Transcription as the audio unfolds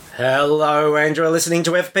Hello, and you're listening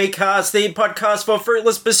to FP Cast, the podcast for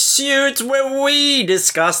fruitless pursuits, where we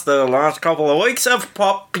discuss the last couple of weeks of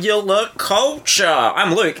popular culture.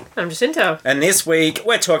 I'm Luke. I'm Jacinto. And this week,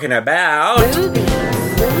 we're talking about... Movies,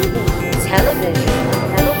 television,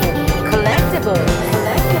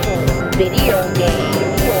 collectibles, video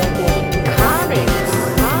games, comics,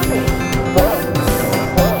 books,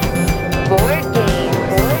 board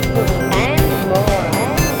games, and more.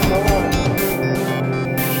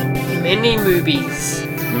 Many movies.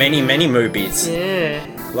 Many movies. Yeah.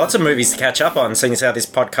 Lots of movies to catch up on, seeing as how this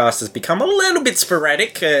podcast has become a little bit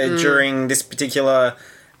sporadic during this particular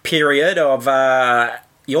period of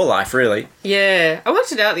your life, really. Yeah. I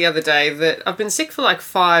worked it out the other day that I've been sick for like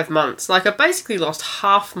 5 months. Like, I basically lost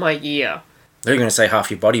half my year. They're going to say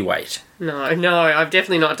half your body weight. No, I've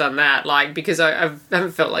definitely not done that. Like, because I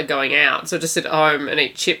haven't felt like going out. So I just sit at home and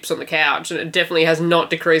eat chips on the couch, and it definitely has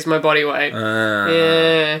not decreased my body weight.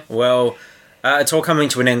 Yeah. Well, it's all coming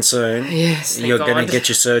to an end soon. Yes, thank You're going God. to get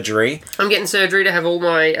your surgery. I'm getting surgery to have all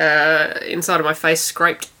my inside of my face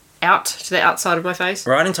scraped out to the outside of my face.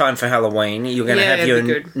 Right in time for Halloween. You're going to have it'd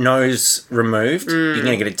your be good. nose removed. You're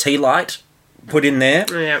going to get a tea light put in there.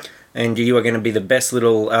 Yeah. And you are going to be the best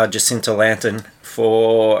little Jacinta Lantern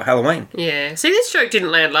for Halloween. Yeah. See, this joke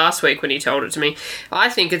didn't land last week when you told it to me. I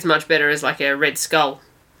think it's much better as like a red skull.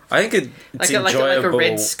 I think it's Like enjoyable. a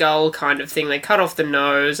red skull kind of thing. They cut off the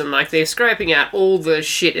nose and like they're scraping out all the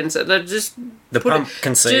shit inside. They're just The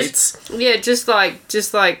pumpkin seeds. just like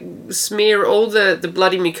smear all the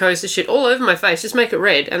bloody mucosa shit all over my face. Just make it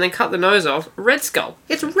red and then cut the nose off. Red skull.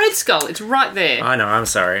 It's red skull. It's right there. I know, I'm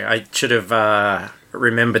sorry. I should have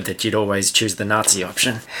remembered that you'd always choose the Nazi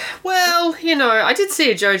option. Well, I did see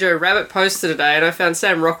a Jojo Rabbit poster today, and I found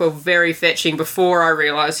Sam Rockwell very fetching before I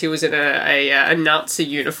realised he was in a Nazi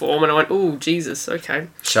uniform, and I went, "Ooh, Jesus, okay."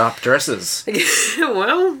 Sharp dresses.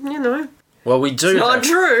 Well, Well, we do. not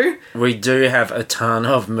true. We do have a ton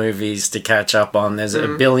of movies to catch up on. There's a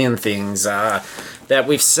billion things that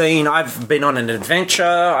we've seen. I've been on an adventure.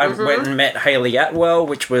 I went and met Hayley Atwell,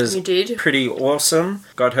 which was You did? pretty awesome.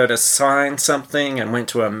 Got her to sign something and went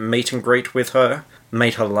to a meet and greet with her.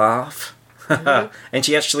 Made her laugh. And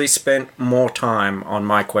she actually spent more time on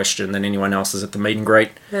my question than anyone else's at the meet and greet.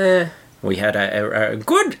 We had a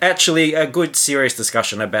good serious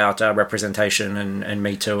discussion about representation and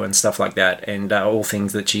Me Too and stuff like that, and all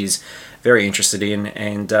things that she's very interested in,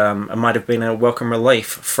 and it might have been a welcome relief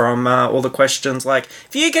from all the questions like,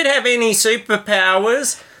 if you could have any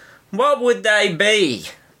superpowers, what would they be?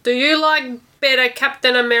 Do you like better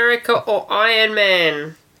Captain America or Iron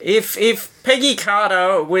Man? If Peggy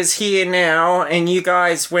Carter was here now and you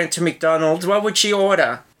guys went to McDonald's, what would she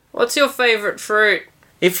order? What's your favourite fruit?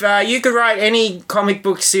 If you could write any comic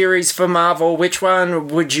book series for Marvel, which one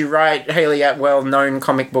would you write? Hayley Atwell, known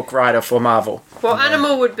comic book writer for Marvel. What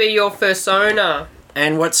animal would be your persona?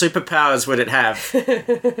 And what superpowers would it have?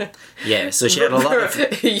 Yeah, so she had a lot of...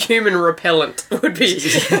 Human repellent would be.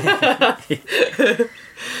 She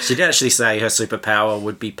did actually say her superpower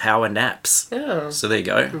would be power naps. Oh, So there you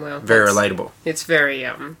go. Well, very that's- relatable. it's very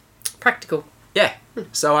practical. Yeah.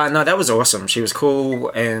 So, no, that was awesome. She was cool,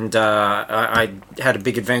 and I had a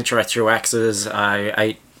big adventure. I threw axes. I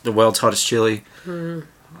ate the world's hottest chili.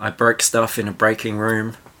 I broke stuff in a breaking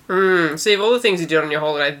room. See, of all the things you did on your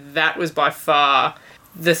holiday, that was by far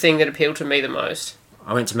the thing that appealed to me the most.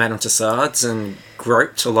 I went to Madame Tussauds and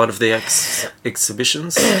groped a lot of the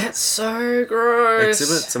exhibitions. That's so gross.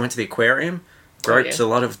 Exhibits. I went to the aquarium, groped a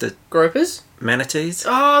lot of the Gropers? manatees,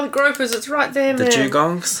 Oh, the gropers, it's right there, the man.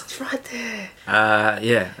 dugongs. It's right there.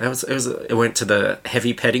 Yeah, it went to the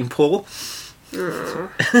heavy petting pool. There's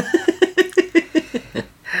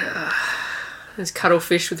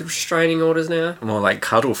cuttlefish with restraining orders now. More like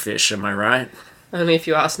cuttlefish, am I right? Only if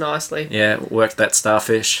you ask nicely. Yeah, worked that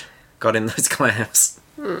starfish, got in those clams.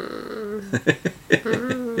 You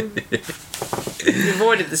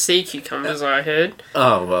avoided the sea cucumbers, I heard.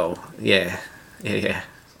 Oh, well, yeah.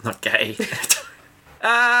 Not gay.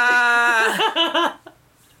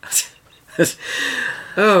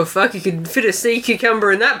 Oh, fuck, you could fit a sea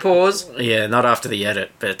cucumber in that pause. Yeah, not after the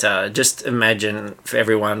edit, but just imagine for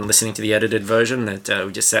everyone listening to the edited version that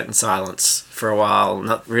we just sat in silence for a while,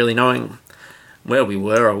 not really knowing where we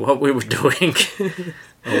were or what we were doing.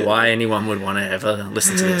 Or why anyone would want to ever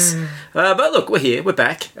listen to this. But look, we're here, we're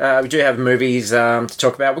back. We do have movies to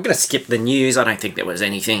talk about. We're going to skip the news. I don't think there was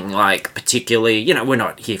anything like particularly, we're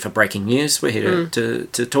not here for breaking news. We're here to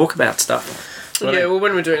talk about stuff. But Yeah, well,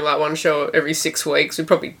 when we're doing like one show every 6 weeks, we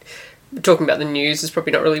probably talking about the news is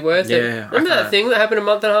probably not really worth Yeah, it. Remember that thing that happened a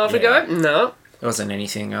month and a half ago? No. There wasn't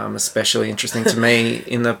anything especially interesting to me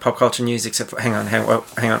in the pop culture news except for... Hang on.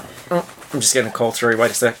 Oh, I'm just getting a call through.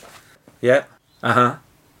 Wait a sec. Yeah. Uh-huh.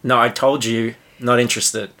 No, I told you, not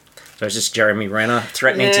interested. So it's just Jeremy Renner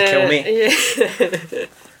threatening to kill me. Yeah.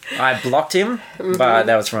 I blocked him, but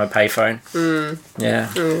that was from a payphone. Yeah.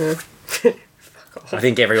 I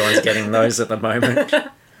think everyone's getting those at the moment.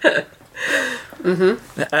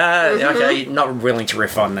 Okay, not willing to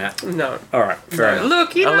riff on that. No. All right, fair enough.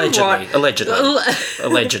 Look, you know what?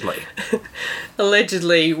 Allegedly.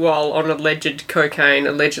 Allegedly, while on alleged cocaine,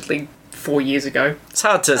 allegedly 4 years ago. It's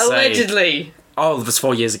hard to say. Allegedly. Oh, it was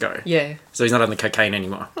 4 years ago. Yeah. So he's not on the cocaine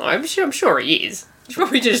anymore. Oh, I'm sure he is. He's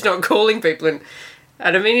probably just not calling people and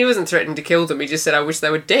I mean, he wasn't threatening to kill them. He just said, "I wish they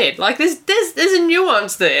were dead." Like, there's a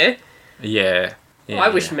nuance there. Yeah. I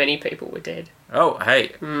wish many people were dead. Oh,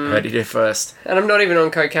 hey, heard it here first. And I'm not even on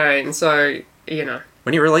cocaine, so, you know.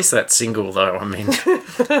 When you release that single, though, I mean,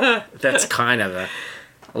 that's kind of a...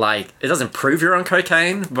 Like, it doesn't prove you're on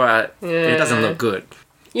cocaine, but it doesn't look good.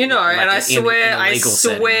 You know, Like and I in a swear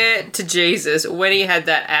legal to Jesus, when he had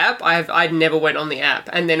that app, I never went on the app.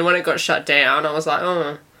 And then when it got shut down, I was like,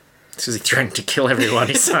 oh... Because he threatened to kill everyone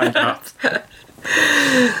he signed up.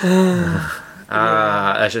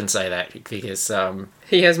 I shouldn't say that because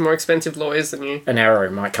He has more expensive lawyers than you. an arrow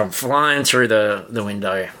might come flying through the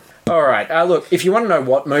window. All right, look, if you want to know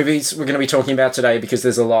what movies we're going to be talking about today, because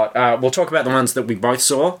there's a lot, we'll talk about the ones that we both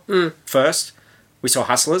saw first. We saw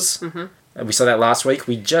Hustlers. Mm-hmm. We saw that last week.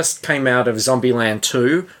 We just came out of Zombieland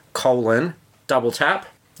 2, Double Tap.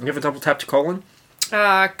 You ever double tap to colon?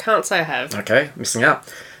 Can't say I have. Okay, missing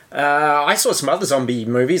out. I saw some other zombie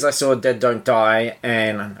movies. I saw Dead Don't Die,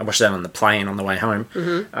 and I watched that on the plane on the way home,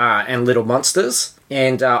 and Little Monsters.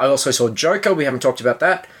 And I also saw Joker. We haven't talked about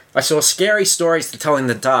that. I saw Scary Stories to Tell in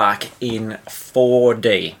the Dark in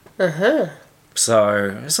 4D. So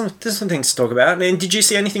there's some things to talk about. And did you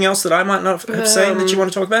see anything else that I might not have seen that you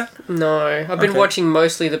want to talk about? No, I've been watching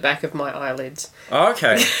mostly the back of my eyelids.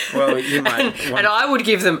 Okay, well you might. And I would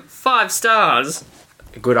give them 5 stars.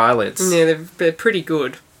 Good eyelids. Yeah, they're pretty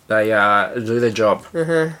good. They do their job.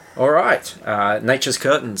 All right. Nature's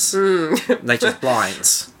curtains. Nature's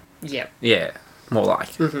blinds. Yep. Yeah, more like.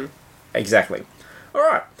 Exactly. All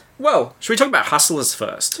right. Well, should we talk about Hustlers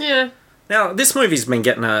first? Yeah. Now, this movie's been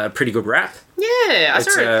getting a pretty good rap. Yeah, I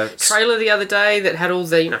It's, saw a trailer the other day that had all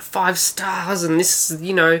the, 5 stars and this,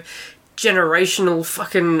 generational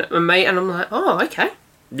fucking mate. And I'm like, oh, okay.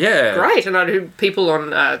 Yeah. Great. And I know people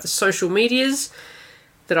on the social medias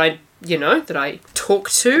that I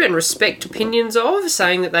talk to and respect opinions of,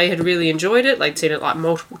 saying that they had really enjoyed it. They'd seen it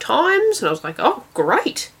multiple times, and I was like, oh,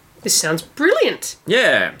 great. This sounds brilliant.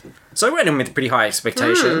 Yeah. So I went in with pretty high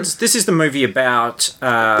expectations. This is the movie about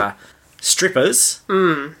strippers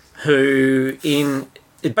who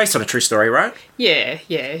it's based on a true story, right? Yeah.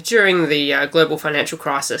 During the global financial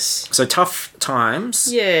crisis. So tough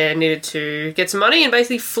times. Yeah, needed to get some money and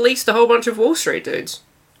basically fleeced a whole bunch of Wall Street dudes.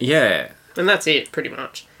 Yeah. And that's it, pretty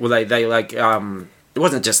much. Well, they it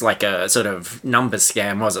wasn't just like a sort of numbers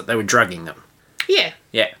scam, was it? They were drugging them. Yeah.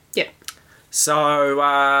 Yeah. Yeah. So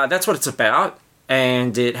that's what it's about.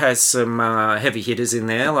 And it has some heavy hitters in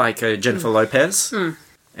there, like Jennifer Lopez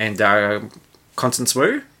and Constance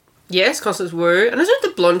Wu. Yes, Constance Wu. And is it the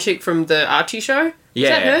blonde chick from the Archie show? Yeah. Is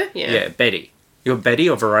that her? Yeah, Betty. You're a Betty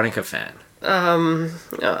or Veronica fan? I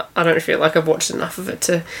don't feel like I've watched enough of it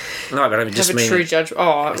to No, but I mean, have a true judgment. Oh,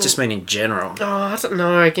 I just mean in general. Oh, I don't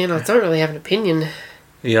know. Again, I don't really have an opinion.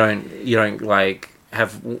 You don't like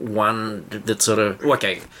have one that sort of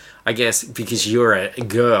okay. I guess because you're a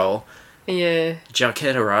girl. Yeah.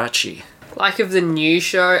 Jughead or Archie? Like of the new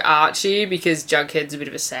show Archie, because Jughead's a bit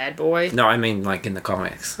of a sad boy. No, I mean like in the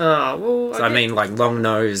comics. Oh well. So I mean like long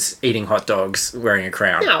nose, eating hot dogs, wearing a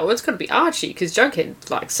crown. No, well, it's got to be Archie because Jughead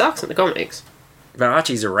sucks in the comics. But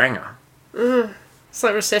Archie's a ranger. It's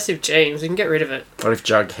like recessive genes. We can get rid of it. What if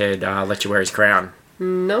Jughead let you wear his crown?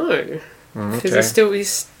 No, because Okay. he's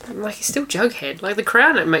still Jughead. Like the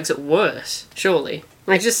crown, it makes it worse. Surely,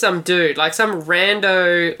 like just some dude, like some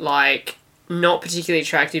rando, not particularly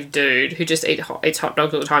attractive dude who just eats hot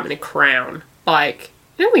dogs all the time in a crown. Like,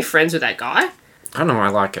 you don't be friends with that guy. I don't know. I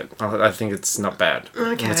like it. I think it's not bad.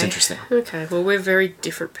 Okay. It's interesting. Okay, well, we're very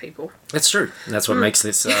different people. That's true. And that's what makes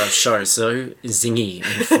this show so zingy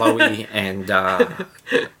and flowy and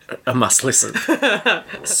a must listen.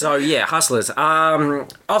 So yeah, Hustlers.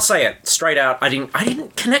 I'll say it straight out. I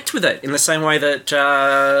didn't connect with it in the same way that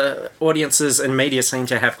audiences and media seem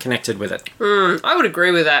to have connected with it. I would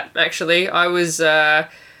agree with that, actually. I was, I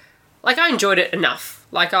enjoyed it enough.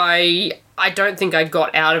 I don't think I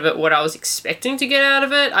got out of it what I was expecting to get out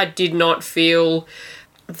of it. I did not feel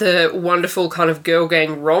the wonderful kind of girl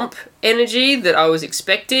gang romp energy that I was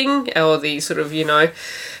expecting, or the sort of, you know,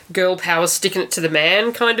 girl power sticking it to the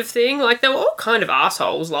man kind of thing. Like, they were all kind of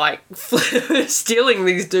assholes, like, stealing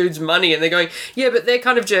these dudes' money, and they're going, yeah, but they're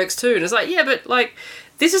kind of jerks too. And it's like, yeah, but, like,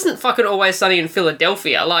 this isn't fucking Always Sunny in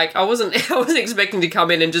Philadelphia. Like, I wasn't expecting to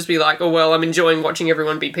come in and just be like, oh, well, I'm enjoying watching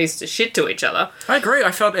everyone be pieces of shit to each other. I agree.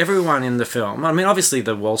 I felt everyone in the film, I mean, obviously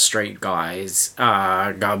the Wall Street guys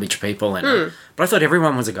are garbage people in it, but I thought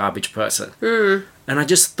everyone was a garbage person. And I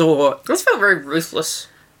just thought... This felt very ruthless.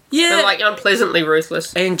 Yeah. And, like, unpleasantly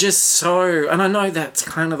ruthless. And just so... And I know that's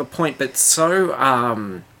kind of the point, but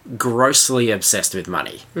so... grossly obsessed with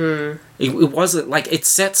money. It wasn't like, it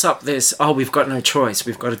sets up this, oh, we've got no choice,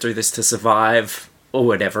 we've got to do this to survive or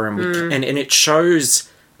whatever, and and it shows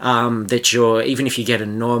that you're, even if you get a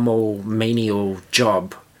normal menial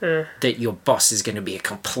job, that your boss is going to be a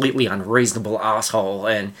completely unreasonable asshole.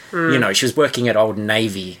 And you know, she was working at Old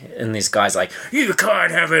Navy, and this guy's like, you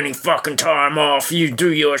can't have any fucking time off, you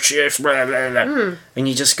do your shifts, blah blah blah. And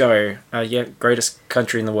you just go, yeah, greatest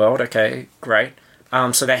country in the world, okay, great.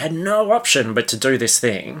 So they had no option but to do this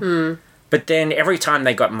thing. But then every time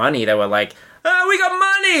they got money, they were like, oh, we got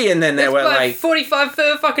money! And then they were like... 45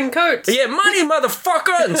 fur fucking coats! Yeah, money,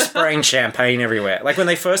 motherfucker! And spraying champagne everywhere. Like, when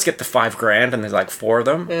they first get the $5,000 and there's like 4 of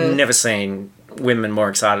them, never seen women more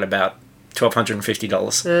excited about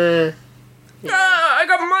 $1,250. Ah, I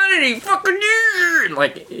got money! Fucking you!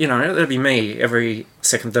 Like, you know, that'd be me every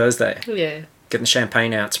second Thursday. Yeah. Getting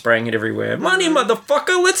champagne out, spraying it everywhere. Money,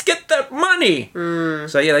 motherfucker, let's get that money!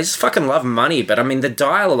 So yeah, they just fucking love money, but I mean, the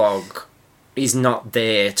dialogue is not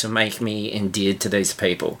there to make me endeared to these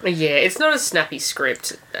people. Yeah, it's not a snappy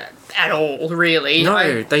script at all, really.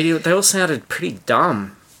 No, they all sounded pretty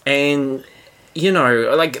dumb. And, you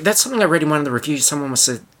know, like, that's something I read in one of the reviews. Someone was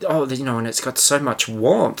said, oh, you know, and it's got so much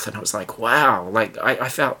warmth. And I was like, wow. Like, I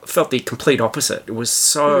felt the complete opposite. It was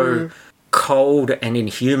so... cold and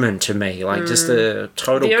inhuman to me, like just a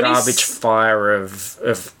total garbage fire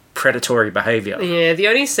of predatory behaviour. Yeah, the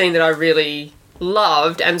only scene that I really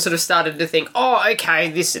loved and sort of started to think, oh, okay,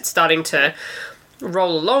 it's starting to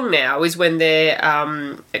roll along now, is when they're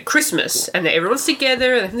at Christmas and everyone's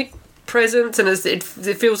together and they have presents, and it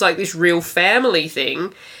feels like this real family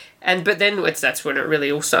thing. But then that's when it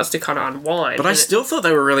really all starts to kind of unwind. But I still thought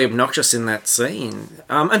they were really obnoxious in that scene.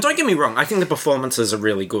 And don't get me wrong, I think the performances are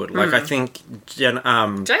really good. Like, I think...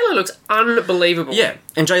 J-Lo looks unbelievable. Yeah,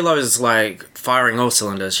 and J-Lo is, like, firing all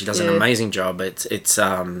cylinders. She does an amazing job. It's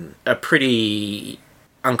a pretty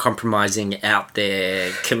uncompromising, out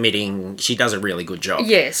there, committing... She does a really good job.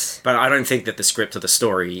 Yes. But I don't think that the script of the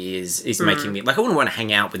story is making me... Like, I wouldn't want to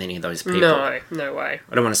hang out with any of those people. No way.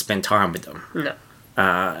 I don't want to spend time with them. No.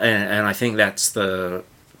 And I think that's the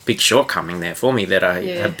big shortcoming there for me, that I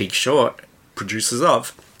have Big Short producers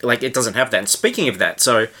of. Like, it doesn't have that. And speaking of that,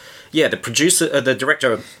 so, yeah, the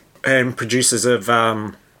director and producers of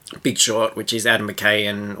Big Short, which is Adam McKay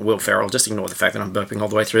and Will Ferrell, just ignore the fact that I'm burping all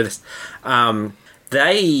the way through this,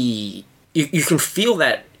 you can feel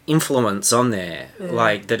that influence on there,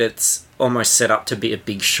 like, that it's almost set up to be a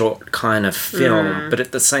Big Short kind of film, but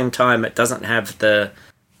at the same time, it doesn't have the...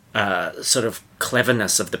 sort of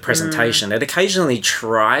cleverness of the presentation. It occasionally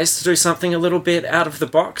tries to do something a little bit out of the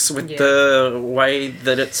box with the way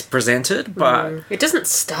that it's presented, but... It doesn't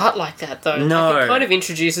start like that, though. No. Like, it kind of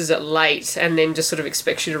introduces it late and then just sort of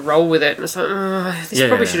expects you to roll with it. And it's like, this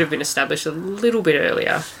probably should have been established a little bit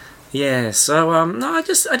earlier. Yeah, so, no, I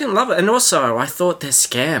didn't love it. And also, I thought their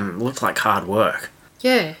scam looked like hard work.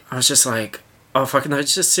 Yeah. I was just like, oh, fuck, no,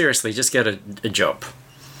 just seriously, just get a job.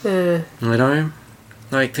 You know?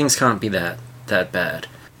 Like, things can't be that bad.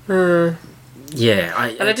 Yeah,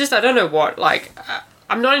 I don't know what, like,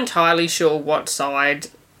 I'm not entirely sure what side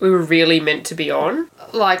we were really meant to be on.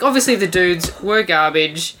 Like, obviously the dudes were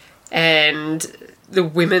garbage, and the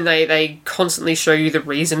women, they constantly show you the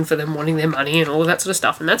reason for them wanting their money and all of that sort of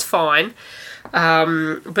stuff, and that's fine.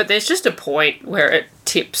 But there's just a point where it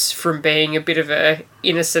tips from being a bit of a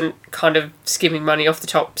innocent kind of skimming money off the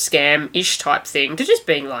top scam-ish type thing to just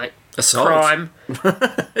being like, assault. Crime.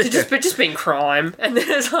 just being crime. And then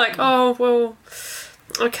it's like, oh, well,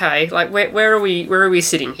 okay, like, where are we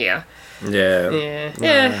sitting here? Yeah.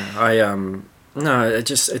 No, it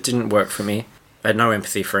didn't work for me. I had no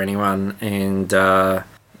empathy for anyone, and it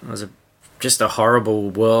was just a horrible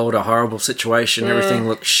world, a horrible situation. Everything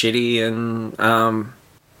looked shitty, and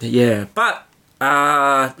but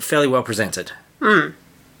fairly well presented.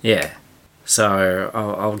 Yeah. So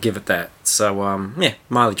I'll give it that. So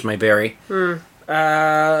mileage may vary.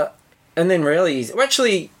 And then really,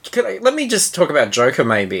 actually, let me just talk about Joker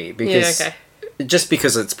maybe, because just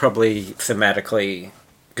because it's probably thematically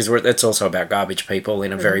because it's also about garbage people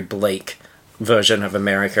in a very bleak version of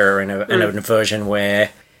America, and a version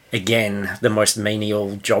where, again, the most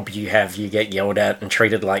menial job you have, you get yelled at and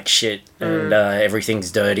treated like shit, and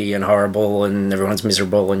everything's dirty and horrible, and everyone's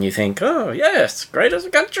miserable, and you think, oh, yes,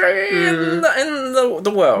 greatest country in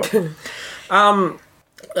the world.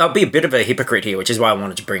 I'll be a bit of a hypocrite here, which is why I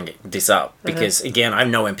wanted to bring this up, because, again, I have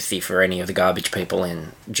no empathy for any of the garbage people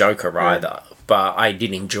in Joker either, but I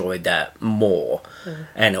did enjoy that more,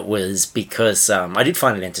 and it was because I did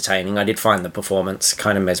find it entertaining. I did find the performance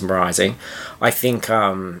kind of mesmerising. I think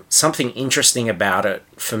something interesting about it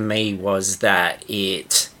for me was that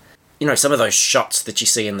it... You know, some of those shots that you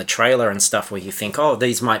see in the trailer and stuff where you think, oh,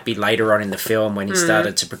 these might be later on in the film when he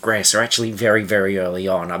started to progress, are actually very, very early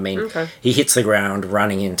on. I mean, he hits the ground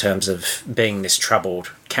running in terms of being this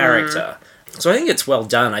troubled character. So I think it's well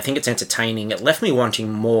done. I think it's entertaining. It left me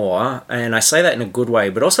wanting more, and I say that in a good way,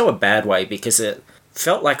 but also a bad way, because it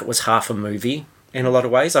felt like it was half a movie in a lot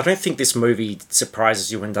of ways. I don't think this movie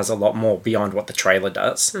surprises you and does a lot more beyond what the trailer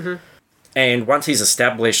does. And once he's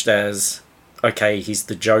established as... okay, he's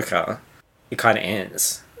the Joker, it kind of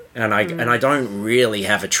ends. And I don't really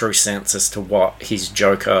have a true sense as to what his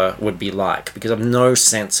Joker would be like, because I have no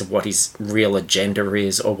sense of what his real agenda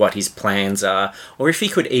is, or what his plans are, or if he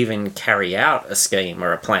could even carry out a scheme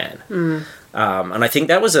or a plan. And I think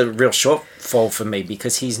that was a real shortfall for me,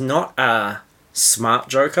 because he's not a smart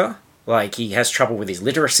Joker. Like, he has trouble with his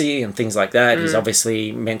literacy and things like that. He's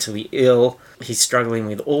obviously mentally ill. He's struggling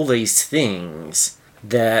with all these things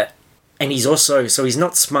that... And he's also... So he's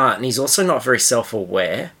not smart, and he's also not very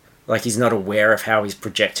self-aware. Like, he's not aware of how he's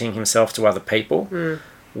projecting himself to other people.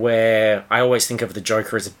 Where I always think of the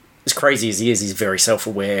Joker as crazy as he is, he's very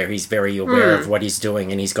self-aware. He's very aware of what he's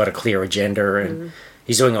doing, and he's got a clear agenda, and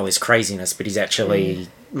he's doing all this craziness, but he's actually...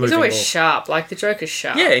 He's always sharp. Like, the Joker's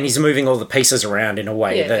sharp. Yeah, and he's moving all the pieces around in a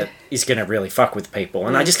way that is going to really fuck with people.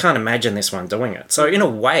 And I just can't imagine this one doing it. So, in a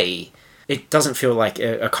way, it doesn't feel like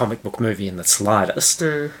a comic book movie in the slightest.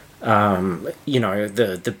 You know,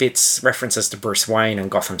 the bits, references to Bruce Wayne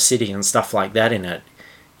and Gotham City and stuff like that in it,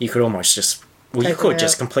 you could almost just... Well, you could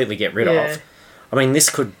just completely get rid of. I mean, this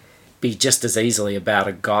could be just as easily about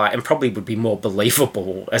a guy, and probably would be more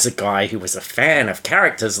believable as a guy who was a fan of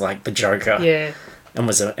characters like the Joker. Yeah.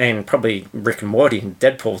 And probably Rick and Morty and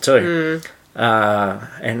Deadpool too.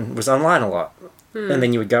 And was online a lot. And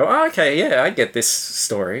then you would go, oh, okay, yeah, I get this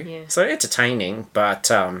story. Yeah. So entertaining,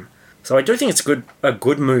 but... So I do think it's a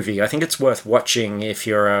good movie. I think it's worth watching if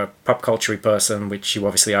you're a pop culture person, which you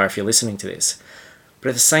obviously are if you're listening to this. But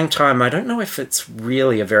at the same time, I don't know if it's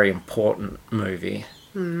really a very important movie.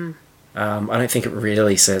 I don't think it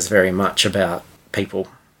really says very much about people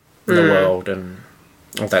in the world and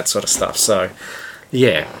all that sort of stuff. So,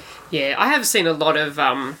 yeah. Yeah, I have seen a lot of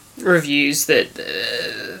reviews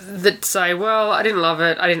that say, well, I didn't love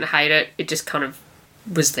it, I didn't hate it, it just kind of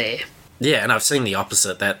was there. Yeah, and I've seen the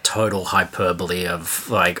opposite, that total hyperbole of,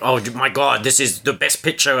 like, oh my god, this is the best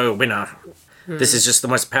picture winner. This is just the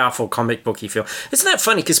most powerful comic booky film. Isn't that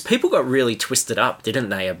funny? Because people got really twisted up, didn't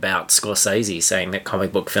they, about Scorsese saying that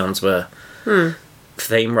comic book films were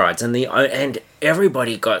theme rides, and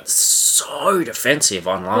everybody got so defensive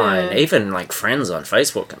online, even like friends on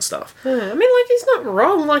Facebook and stuff. I mean, like, he's not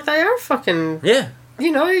wrong. Like, they are fucking... Yeah.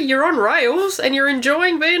 You know, you're on rails and you're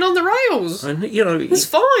enjoying being on the rails. And, you know... It's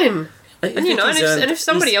fine. And, you know, and if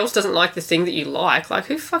somebody else doesn't like the thing that you like,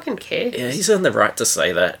 who fucking cares? Yeah, he's earned the right to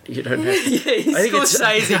say that. You don't have to... He's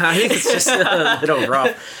Scorsese. I think it's just a little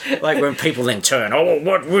rough. Like, when people then turn, oh,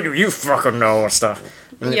 what do you fucking know, and stuff.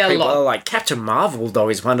 And people are like, Captain Marvel, though,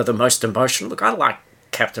 is one of the most emotional... Look, I like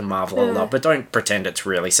Captain Marvel a lot, but don't pretend it's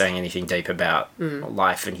really saying anything deep about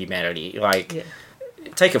life and humanity. Like...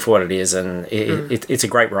 Take it for what it is, and it's a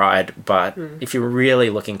great ride, but if you're really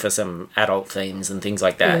looking for some adult themes and things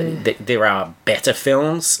like that, there are better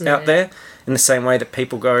films out there, in the same way that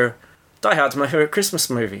people go, Die Hard's my favourite Christmas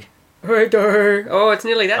movie. Oh, it's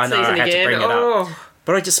nearly that season I had again. To bring it up.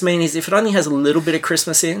 But I just mean is, if it only has a little bit of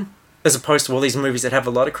Christmas in, as opposed to all these movies that have a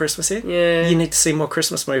lot of Christmas in, you need to see more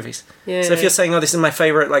Christmas movies. Yeah. So if you're saying, oh, this is my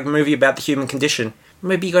favourite movie about the human condition,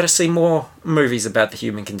 maybe you got to see more movies about the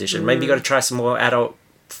human condition. Maybe you got to try some more adult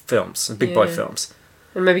films, big boy films.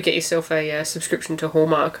 And maybe get yourself a subscription to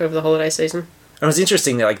Hallmark over the holiday season. It was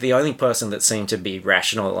interesting that the only person that seemed to be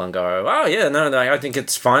rational and go, oh yeah, no, I think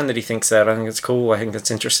it's fine that he thinks that, I think it's cool, I think it's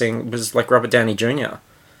interesting, was Robert Downey Jr.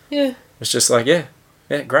 Yeah. It's just like, yeah,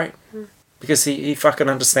 great. Because he fucking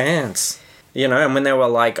understands. You know, and when they were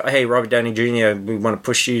like, hey, Robert Downey Jr., we want to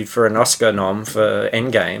push you for an Oscar nom for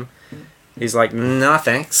Endgame, he's like, nah,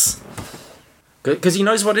 thanks. Because he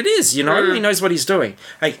knows what it is, you know? He knows what he's doing.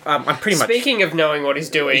 Hey, I'm pretty much... Speaking of knowing what he's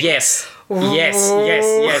doing. Yes. Yes.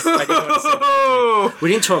 I did want to say that.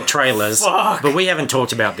 We didn't talk trailers, but we haven't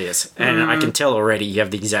talked about this. And I can tell already you have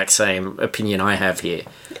the exact same opinion I have here.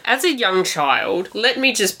 As a young child, let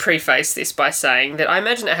me just preface this by saying that I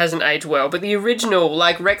imagine it hasn't aged well, but the original,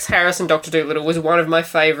 like, Rex Harrison Dr. Dolittle was one of my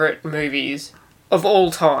favourite movies of all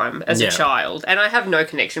time as a child. And I have no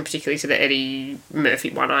connection particularly to the Eddie Murphy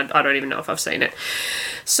one. I don't even know if I've seen it.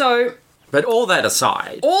 So... But all that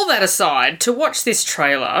aside, to watch this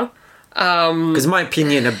trailer... Because my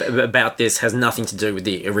opinion about this has nothing to do with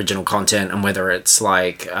the original content and whether it's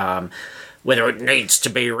like... whether it needs to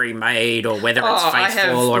be remade or whether it's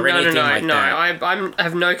faithful or anything like that. I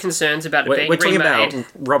have no concerns about it being remade. We're talking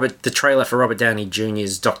about the trailer for Robert Downey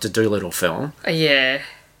Jr.'s Dr. Dolittle film. Yeah.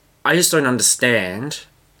 I just don't understand,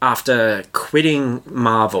 after quitting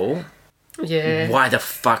Marvel, why the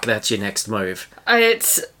fuck that's your next move.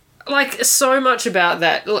 It's, like, so much about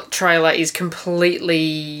that trailer is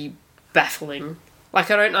completely baffling.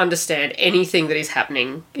 Like, I don't understand anything that is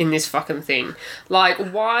happening in this fucking thing. Like,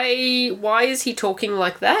 why is he talking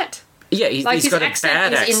like that? Yeah, he's got a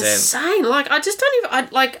bad accent. Insane. Like, I just don't even...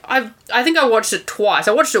 I think I watched it twice.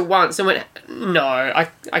 I watched it once and went, no,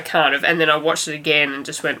 I can't have. And then I watched it again and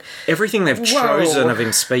just went... Everything they've chosen of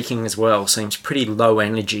him speaking as well seems pretty low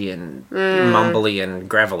energy and mumbly and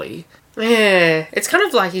gravelly. Yeah. It's kind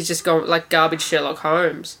of like he's just gone, like, garbage Sherlock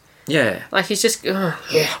Holmes. Yeah. Like, he's just...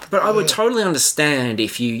 But I would totally understand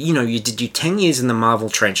if you did your 10 years in the Marvel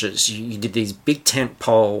trenches, you did these big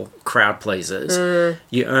tentpole crowd pleasers,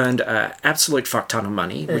 you earned an absolute fuck ton of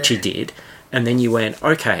money, which you did, and then you went,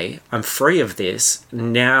 okay, I'm free of this,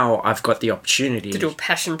 now I've got the opportunity... To do a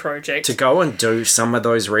passion project. To go and do some of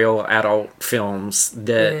those real adult films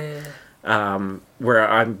that... where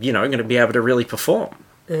I'm, going to be able to really perform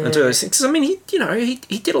and do those things. 'Cause, I mean, he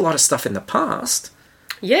did a lot of stuff in the past...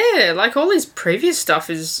 Yeah, like all his previous stuff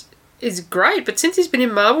is great, but since he's been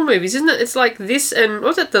in Marvel movies, isn't it? It's like this and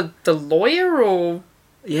was it the Lawyer or...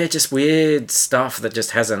 Yeah, just weird stuff that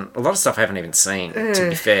just hasn't... A lot of stuff I haven't even seen, to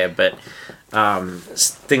be fair, but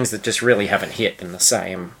things that just really haven't hit in the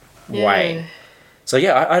same way. So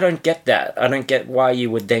yeah, I don't get that. I don't get why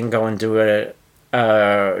you would then go and do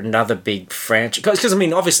another big franchise. Because, I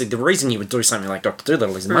mean, obviously the reason you would do something like Dr.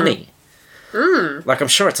 Dolittle is money. Like, I'm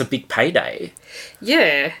sure it's a big payday.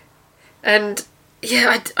 Yeah. And,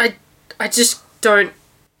 yeah, I just don't...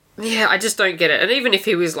 Yeah, I just don't get it. And even if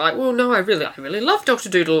he was like, well, no, I really love Dr.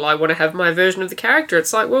 Dolittle, I want to have my version of the character,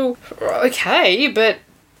 it's like, well, okay, but...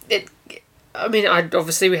 I mean,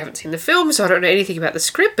 obviously we haven't seen the film, so I don't know anything about the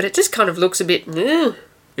script, but it just kind of looks a bit...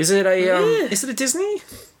 Is it a Disney?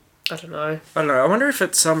 I don't know. I wonder if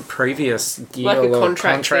it's some previous deal like a or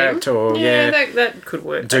contract or that could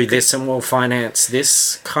work. Do this and we'll finance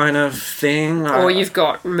this kind of thing. Or you've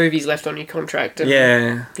got movies left on your contract.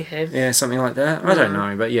 And, something like that. I don't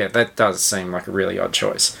know, but yeah, that does seem like a really odd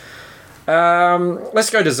choice. Let's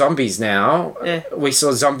go to zombies now. Yeah. We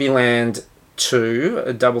saw Zombieland 2,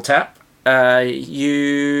 a double tap.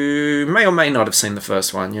 You may or may not have seen the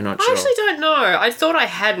first one. You're not sure. I actually don't know. I thought I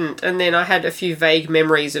hadn't, and then I had a few vague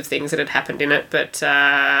memories of things that had happened in it. But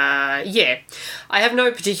yeah, I have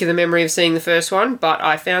no particular memory of seeing the first one, but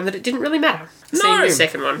I found that it didn't really matter. Seeing the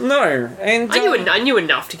second one, no, and I knew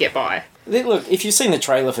enough to get by. Look, if you've seen the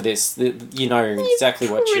trailer for this, you know exactly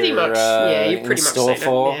what you're you've in store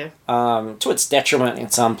for. To its detriment in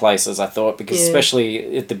some places, I thought, because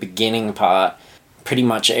especially at the beginning part. Pretty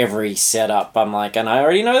much every setup, I'm like, and I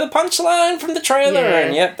already know the punchline from the trailer,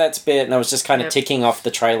 and yep, that's bit. And I was just kind of ticking off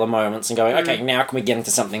the trailer moments and going, okay, now can we get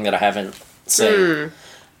into something that I haven't seen?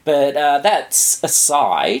 But that's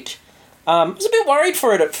aside, I was a bit worried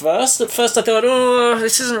for it at first. At first I thought, oh,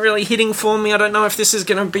 this isn't really hitting for me. I don't know if this is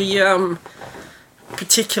going to be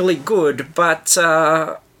particularly good, but...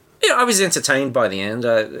 I was entertained by the end.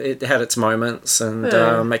 It had its moments, and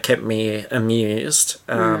it kept me amused.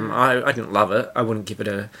 I didn't love it. I wouldn't give it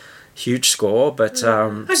a huge score, but...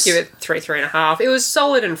 I'd give it 3.5. It was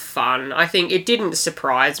solid and fun. I think it didn't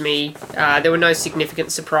surprise me. There were no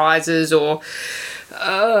significant surprises or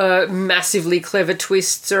massively clever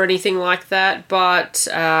twists or anything like that, but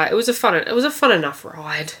it was a fun enough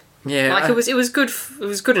ride. Yeah, like it was good. It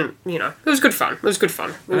was good, and it was good fun. It was good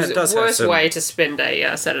fun. It was the worst way to spend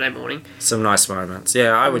a Saturday morning. Some nice moments.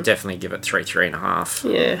 Yeah, I would definitely give it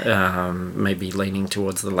 3.5. Yeah, maybe leaning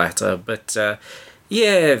towards the latter, but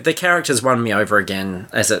the characters won me over again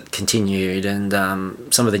as it continued, and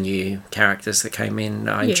some of the new characters that came in,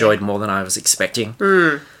 I enjoyed more than I was expecting.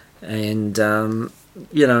 And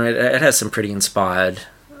it has some pretty inspired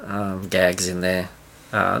gags in there.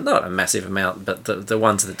 Not a massive amount, but the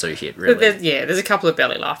ones that do hit But really, there's a couple of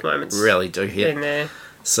belly laugh moments really do hit. in there.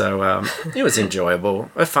 So it was enjoyable.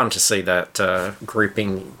 Fun to see that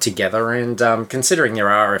grouping together. And considering there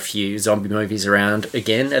are a few zombie movies around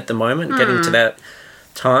again at the moment, getting to that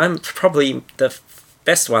time, probably the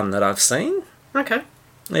best one that I've seen. Okay.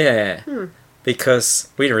 Yeah. Because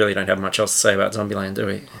we really don't have much else to say about Zombieland, do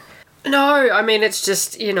we? No, I mean, it's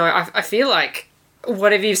just, I feel like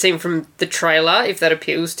whatever you've seen from the trailer, if that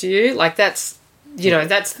appeals to you, like that's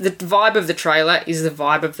the vibe of the trailer is the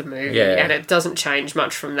vibe of the movie, Yeah. and it doesn't change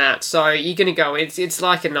much from that. So you're going to go, it's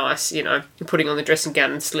like a nice, you're putting on the dressing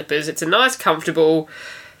gown and slippers. It's a nice, comfortable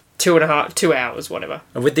 2 hours, whatever.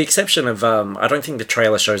 With the exception of, I don't think the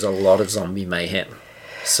trailer shows a lot of zombie mayhem.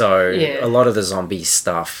 So Yeah. a lot of the zombie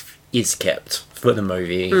stuff is kept for the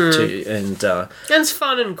movie too, and And it's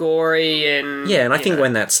fun and gory, and... yeah, and I you think know,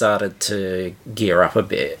 when that started to gear up a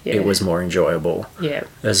bit, Yeah. it was more enjoyable Yeah.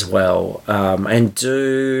 as well. And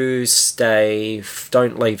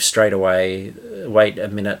don't leave straight away. Wait a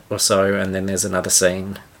minute or so, and then there's another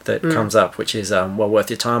scene that comes up, which is well worth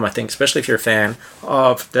your time, I think, especially if you're a fan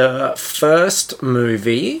of the first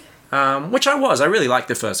movie, which I was. I really liked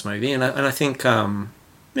the first movie, and I think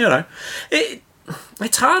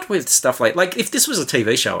it's hard with stuff like if this was a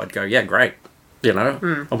TV show, I'd go, yeah, great. I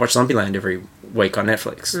watch Zombieland every week on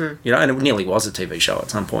Netflix. And it nearly was a TV show at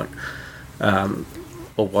some point.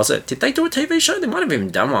 Or was it? Did they do a TV show? They might have even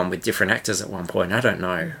done one with different actors at one point. I don't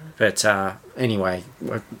know. But anyway,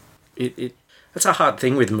 it's a hard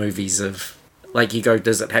thing with movies of, like, you go,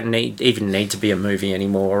 does it even need to be a movie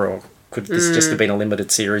anymore? Or could this just have been a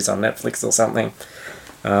limited series on Netflix or something?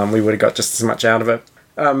 We would have got just as much out of it.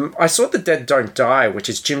 I saw The Dead Don't Die, which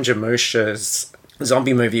is Jim Jarmusch's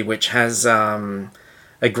zombie movie, which has a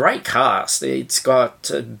great cast. It's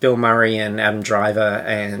got Bill Murray and Adam Driver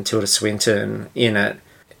and Tilda Swinton in it,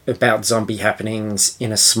 about zombie happenings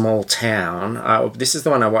in a small town. This is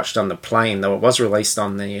the one I watched on the plane, though it was released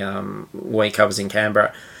on the week I was in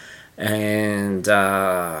Canberra. And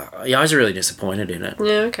I was really disappointed in it.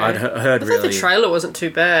 Yeah, okay. I'd heard I really... thought the trailer wasn't too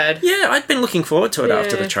bad. Yeah, I'd been looking forward to it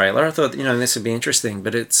after Yeah. the trailer. I thought, this would be interesting,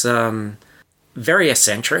 but it's very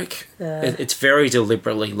eccentric. It's very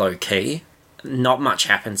deliberately low-key. Not much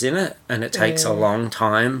happens in it, and it takes a long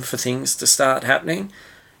time for things to start happening.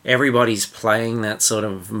 Everybody's playing that sort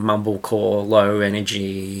of mumblecore,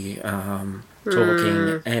 low-energy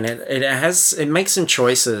talking, and it makes some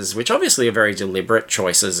choices, which obviously are very deliberate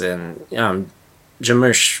choices, and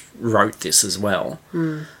Jarmusch wrote this as well.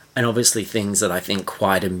 And obviously things that I think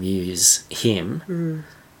quite amuse him.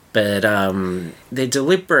 But they're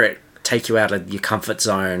deliberate, take you out of your comfort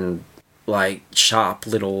zone, like sharp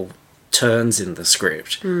little turns in the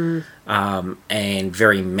script. And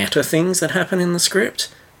very meta things that happen in the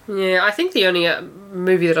script. Yeah, I think the only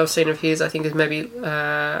movie that I've seen of his, I think, is maybe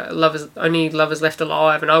Lovers Left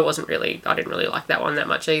Alive, and I didn't really like that one that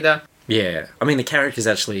much either. Yeah. I mean, the characters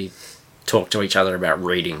actually talk to each other about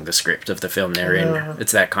reading the script of the film they're in.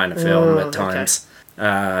 It's that kind of film at times.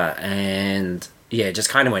 And yeah, it just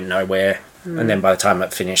kind of went nowhere. And then by the time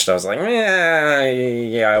it finished, I was like,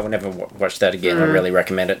 yeah, I will never watch that again. I really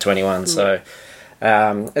recommend it to anyone. So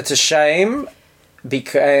it's a shame.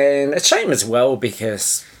 And it's a shame as well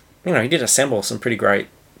because, he did assemble some pretty great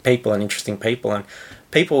people and interesting people, and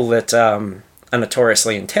people that are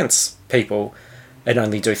notoriously intense people and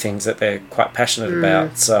only do things that they're quite passionate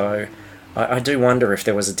about. So I do wonder if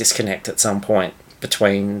there was a disconnect at some point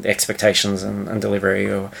between expectations and delivery,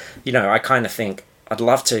 or, I kind of think I'd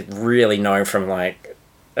love to really know from like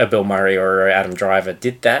a Bill Murray or a Adam Driver,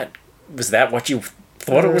 was that what you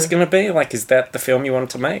thought it was going to be? Like, is that the film you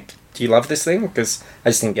wanted to make? Do you love this thing? Because I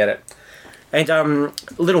just didn't get it. And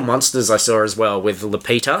Little Monsters I saw as well with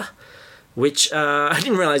Lupita, which I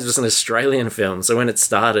didn't realise was an Australian film. So when it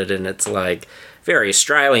started and it's like, very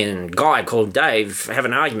Australian guy called Dave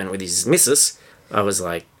having an argument with his missus, I was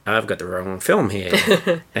like, I've got the wrong film here.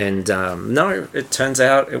 And no, it turns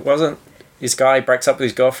out it wasn't. This guy breaks up with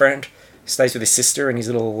his girlfriend, stays with his sister and his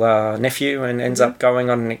little nephew, and ends up going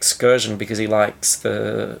on an excursion because he likes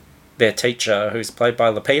their teacher, who's played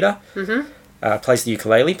by Lupita. Plays the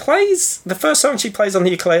ukulele. The first song she plays on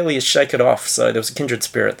the ukulele is Shake It Off, so there was a kindred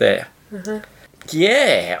spirit there.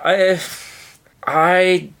 Yeah,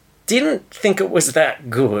 I didn't think it was that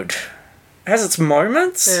good. It has its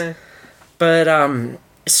moments, but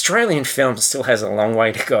Australian film still has a long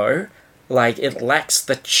way to go. Like, it lacks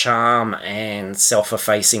the charm and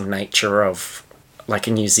self-effacing nature of, like,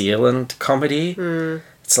 a New Zealand comedy.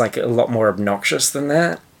 It's, like, a lot more obnoxious than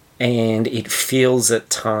that. And it feels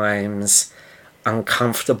at times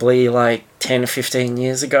uncomfortably like 10, 15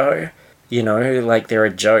 years ago. You know, like there are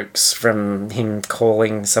jokes from him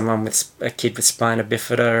calling someone with a kid with spina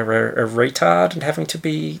bifida a retard and having to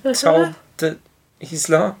be told that he's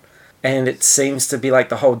not. And it seems to be like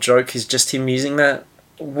the whole joke is just him using that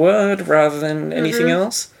word rather than anything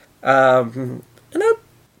else. You know,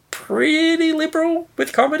 pretty liberal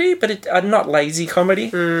with comedy, but not lazy comedy.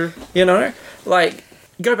 You know, like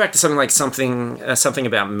go back to something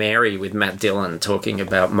about Mary with Matt Dillon talking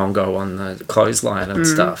about Mongo on the clothesline and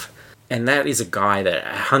stuff. And that is a guy that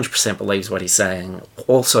 100% believes what he's saying,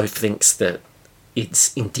 also thinks that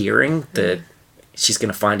it's endearing, that she's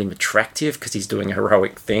going to find him attractive because he's doing a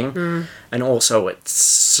heroic thing. And also it's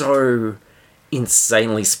so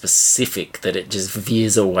insanely specific that it just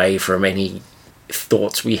veers away from any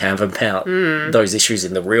thoughts we have about those issues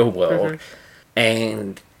in the real world.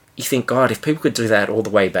 And you think, God, if people could do that all the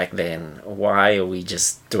way back then, why are we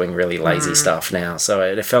just doing really lazy stuff now? So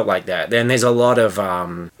it felt like that. Then there's a lot of,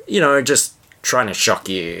 you know, just trying to shock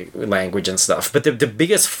you language and stuff. But the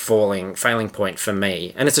biggest failing point for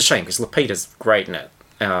me, and it's a shame because Lupita's great in it,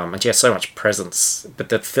 and she has so much presence, but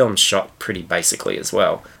the film's shot pretty basically as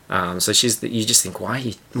well. So you just think,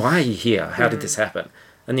 why are you here? How did this happen?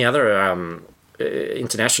 And the other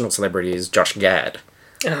international celebrity is Josh Gad.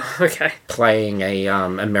 Oh, okay. Playing a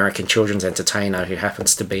American children's entertainer who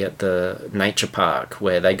happens to be at the nature park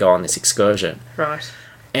where they go on this excursion. Right.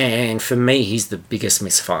 And for me, he's the biggest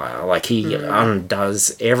misfire. Like, he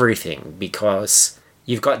undoes everything because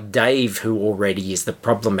you've got Dave, who already is the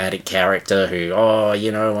problematic character who,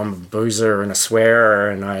 you know, I'm a boozer and a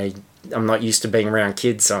swearer and I'm not used to being around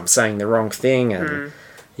kids, so I'm saying the wrong thing and,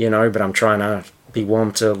 you know, but I'm trying to be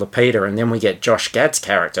warm to Lupita. And then we get Josh Gad's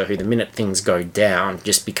character, who the minute things go down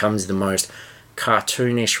just becomes the most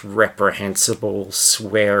cartoonish, reprehensible,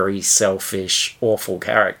 sweary, selfish, awful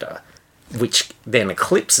character, which then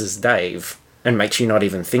eclipses Dave and makes you not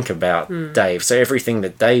even think about Dave. So everything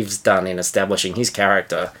that Dave's done in establishing his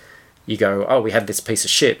character, you go, oh, we had this piece of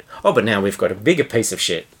shit. Oh, but now we've got a bigger piece of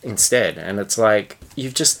shit instead. And it's like,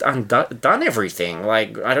 you've just done everything.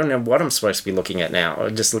 Like, I don't know what I'm supposed to be looking at now.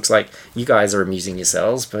 It just looks like you guys are amusing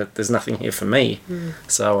yourselves, but there's nothing here for me.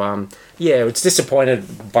 So, yeah, it's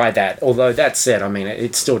disappointed by that. Although, that said, I mean,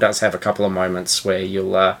 it still does have a couple of moments where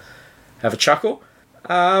you'll have a chuckle.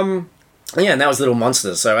 Yeah, and that was Little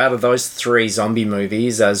Monsters. So out of those three zombie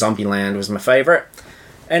movies, Zombieland was my favourite.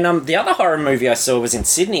 And the other horror movie I saw was in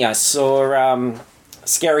Sydney. I saw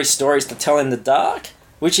Scary Stories to Tell in the Dark,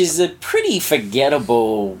 which is a pretty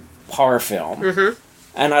forgettable horror film.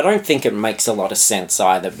 And I don't think it makes a lot of sense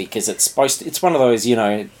either, because it's one of those, you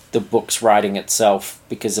know, the book's writing itself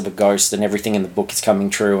because of a ghost and everything in the book is coming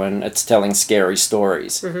true and it's telling scary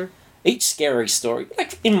stories. Each scary story,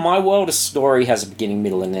 like in my world, a story has a beginning,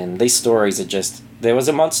 middle, and end. These stories are just, there was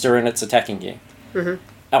a monster and it's attacking you.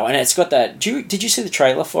 Oh, and it's got that, did you see the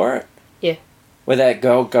trailer for it? Yeah. Where that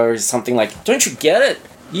girl goes something like, don't you get it?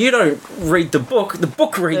 You don't read the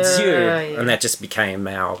book reads you. Yeah. And that just became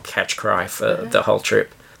our catch cry for the whole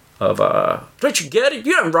trip of, don't you get it?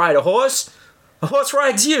 You don't ride a horse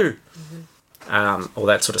rides you. All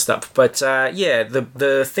that sort of stuff. But, yeah,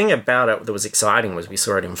 the thing about it that was exciting was we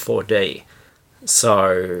saw it in 4D.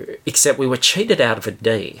 So, except we were cheated out of a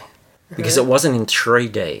D because it wasn't in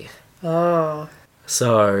 3D. Oh.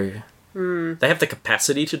 So, they have the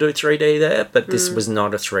capacity to do 3D there, but this was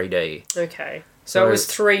not a 3D. Okay. So it was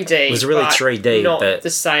 3D. It was really 3D, not but the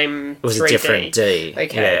same 3D. It was a different D.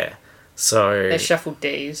 Okay. Yeah. So they shuffled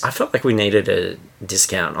Ds. I felt like we needed a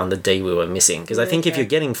discount on the D we were missing, because I think if you're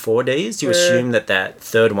getting 4 Ds, you assume that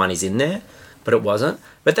third one is in there, but it wasn't.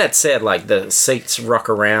 But that said, like, the seats rock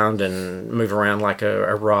around and move around like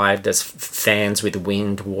a ride. There's fans with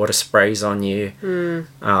wind, water sprays on you.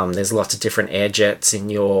 There's lots of different air jets in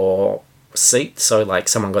your seat. So, like,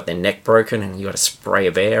 someone got their neck broken and you got a spray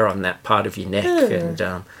of air on that part of your neck. And,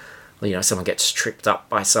 you know, someone gets tripped up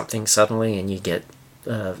by something suddenly and you get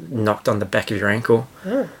knocked on the back of your ankle.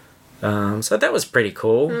 So that was pretty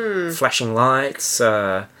cool. Flashing lights.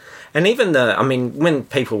 And even when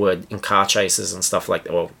people were in car chases and stuff like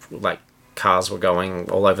cars were going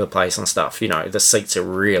all over the place and stuff, you know, the seats are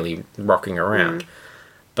really rocking around.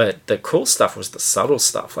 But the cool stuff was the subtle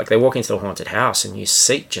stuff. Like, they walk into a haunted house and your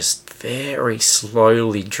seat just very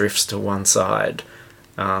slowly drifts to one side.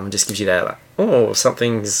 Just gives you that, like, oh,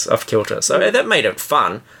 something's off kilter. So that made it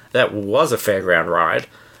fun. That was a fairground ride.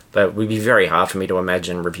 But it would be very hard for me to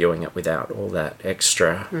imagine reviewing it without all that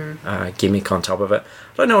extra gimmick on top of it.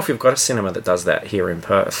 I don't know if we've got a cinema that does that here in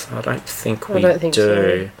Perth. I don't think we do.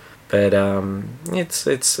 So. But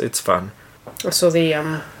it's fun. I saw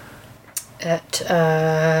the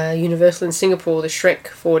at Universal in Singapore, the Shrek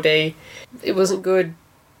 4D. It wasn't good.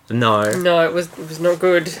 No. No, it was not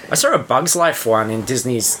good. I saw a Bug's Life one in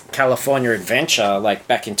Disney's California Adventure, like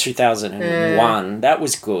back in 2001. That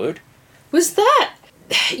was good. Was that?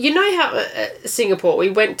 You know how Singapore? We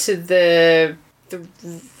went to the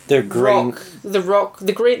The green.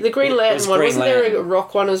 the Green It Lantern was one. Green Wasn't there a Lantern.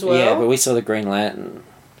 rock one as well? Yeah, but we saw the Green Lantern.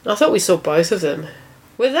 I thought we saw both of them.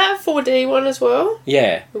 Was that a 4D one as well?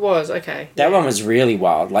 Yeah. It was, okay. That one was really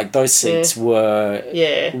wild. Like, those seats were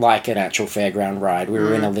Yeah. like an actual fairground ride. We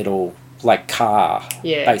were in a little, like, car,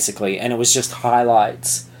 Yeah. basically. And it was just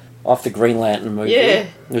highlights of the Green Lantern movie. Yeah.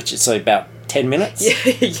 Which is, so, about 10 minutes.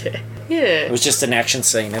 Yeah, yeah. Yeah. It was just an action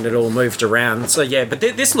scene and it all moved around. So, yeah, but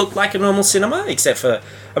this looked like a normal cinema, except for,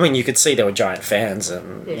 I mean, you could see there were giant fans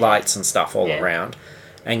and lights and stuff all around.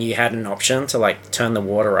 And you had an option to, like, turn the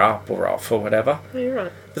water up or off or whatever. Oh, you're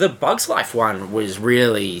right. But the Bugs Life one was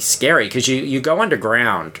really scary because you go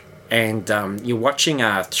underground and you're watching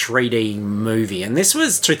a 3D movie. And this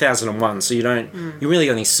was 2001, so you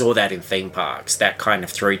really only saw that in theme parks, that kind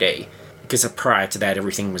of 3D. Because prior to that,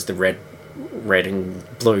 everything was the red and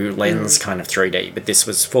blue lens kind of 3D. But this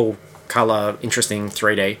was full colour, interesting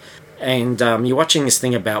 3D. And you're watching this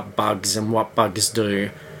thing about bugs and what bugs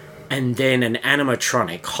do. And then an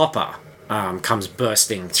animatronic hopper comes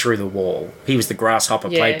bursting through the wall. He was the grasshopper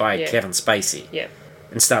played by Kevin Spacey. Yeah.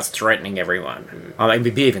 And starts threatening everyone. I mean,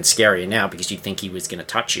 it'd be even scarier now because you'd think he was going to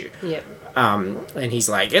touch you. Yeah. And he's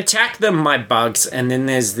like, attack them, my bugs. And then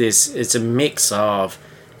there's it's a mix of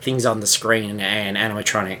things on the screen and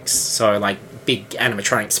animatronics. So, like, big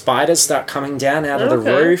animatronic spiders start coming down out of the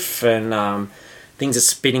roof. And things are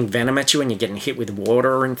spitting venom at you and you're getting hit with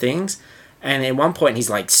water and things. And at one point, he's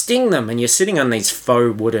like, sting them. And you're sitting on these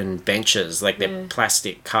faux wooden benches, like they're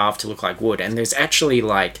plastic carved to look like wood. And there's actually,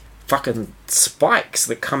 like, fucking spikes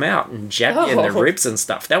that come out and jab you in the ribs and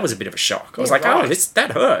stuff. That was a bit of a shock. I was like, oh,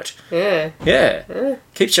 that hurt. Yeah. Yeah.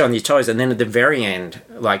 Keeps you on your toes. And then at the very end,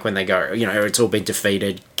 like when they go, you know, it's all been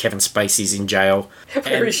defeated. Kevin Spacey's in jail.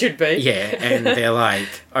 Where he should be. Yeah. And they're like,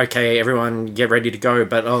 okay, everyone get ready to go.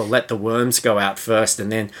 But, let the worms go out first.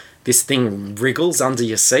 And then this thing wriggles under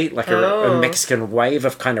your seat like a Mexican wave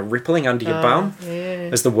of kind of rippling under your bum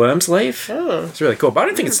as the worms leave. Oh. It's really cool. But I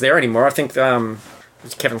don't think it's there anymore. I think Kevin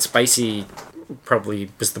Spacey probably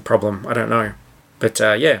was the problem. I don't know. But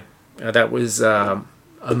that was a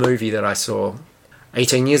movie that I saw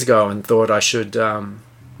 18 years ago and thought I should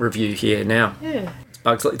review here now. Yeah.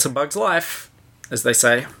 It's a Bug's Life, as they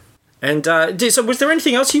say. And so was there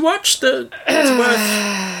anything else you watched that was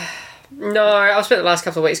worth... No, I've spent the last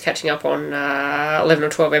couple of weeks catching up on 11 or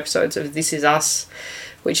 12 episodes of This Is Us,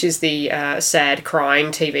 which is the sad crying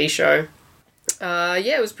TV show.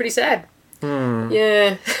 It was pretty sad.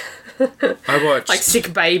 Yeah. I watched... like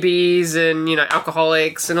sick babies and,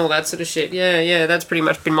 alcoholics and all that sort of shit. Yeah, that's pretty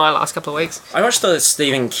much been my last couple of weeks. I watched the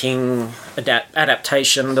Stephen King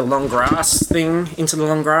adaptation, The Long Grass thing, Into the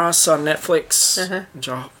Long Grass on Netflix. Which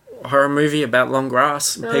is a horror movie about long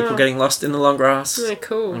grass and people getting lost in the long grass. Yeah,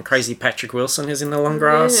 cool. And crazy Patrick Wilson is in the long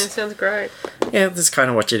grass. Yeah, sounds great. Yeah, that's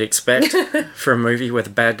kind of what you'd expect for a movie where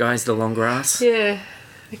the bad guy's the long grass. Yeah.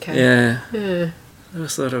 Okay. Yeah. Yeah. It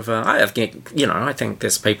was sort of, I think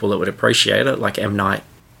there's people that would appreciate it, like M. Night,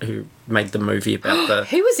 who made the movie about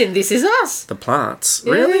He was in This Is Us. the plants.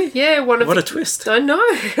 Yeah, Really? Yeah, What a twist. I know.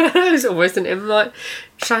 It was almost an M. Night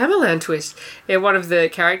Shyamalan twist. Yeah, one of the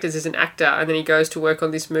characters is an actor, and then he goes to work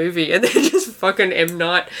on this movie, and then just fucking M.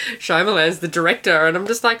 Night Shyamalan's the director, and I'm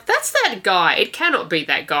just like, that's that guy. It cannot be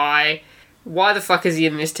that guy. Why the fuck is he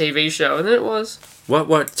in this TV show? And then it was.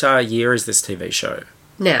 What year is this TV show?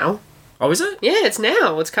 Now. Oh, is it? Yeah, it's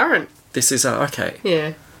now. It's current. This is, okay.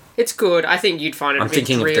 Yeah. It's good. I think you'd find it I'm a bit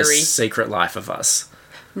thinking dreary. of The Secret Life of Us.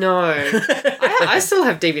 No. I still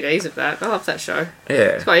have DVDs of that. I love that show. Yeah.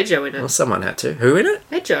 It's got Edjo in Well, it. someone had to. Who in it?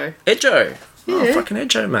 Edjo. Edjo. Oh, Yeah. fucking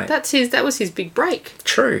Edjo, mate. That was his big break.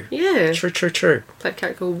 True. Yeah. True. Played a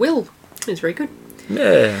character called Will. He was very good.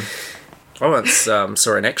 Yeah. I once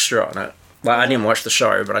saw an extra on it. Like, I didn't watch the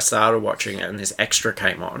show, but I started watching it and this extra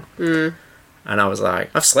came on. And I was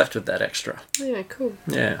like, I've slept with that extra. Yeah, cool.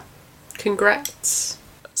 Yeah. Congrats.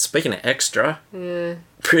 Speaking of extra, Yeah.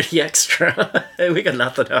 pretty extra. We got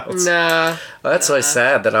nothing else. Nah. Well, that's so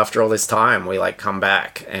sad that after all this time, we come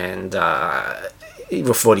back and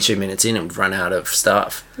we're 42 minutes in and we've run out of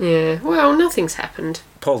stuff. Yeah. Well, nothing's happened.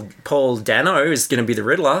 Paul Dano is going to be the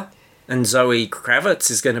Riddler and Zoe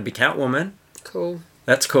Kravitz is going to be Catwoman. Cool.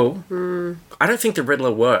 That's cool. I don't think the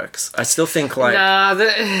Riddler works. I still think,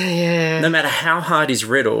 yeah. no matter how hard his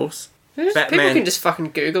riddles, People Batman... can just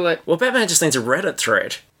fucking Google it. Well, Batman just needs a Reddit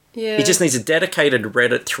thread. Yeah. He just needs a dedicated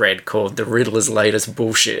Reddit thread called The Riddler's Latest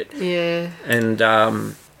Bullshit. Yeah. And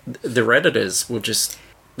the Redditors will just...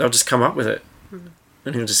 they'll just come up with it.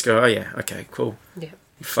 And he'll just go, oh yeah, okay, cool. Yeah.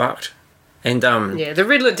 You fucked. And, Yeah, the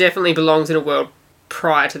Riddler definitely belongs in a world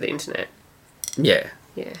prior to the internet. yeah.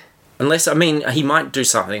 Yeah. Unless, I mean, he might do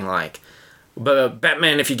something like, but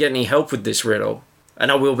Batman, if you get any help with this riddle,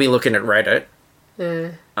 and I will be looking at Reddit,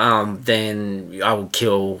 then I will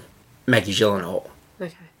kill Maggie Gyllenhaal.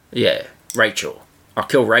 Okay. Yeah, Rachel. I'll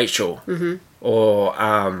kill Rachel. Mm-hmm.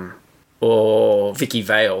 Or Vicky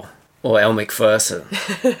Vale. Or Elle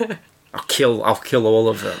McPherson. I'll kill all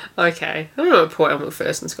of them. Okay. I don't know what poor Elle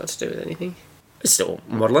McPherson's got to do with anything. It's still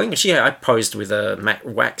modelling. I posed with a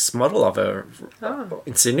wax model of her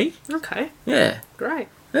in Sydney. Okay. Yeah. Great.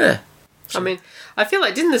 Yeah. I mean, I feel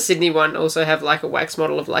like, didn't the Sydney one also have like a wax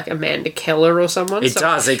model of like Amanda Keller or someone? It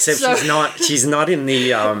does, except she's not in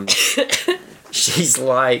the, she's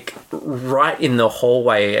like right in the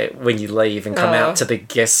hallway when you leave and come out to the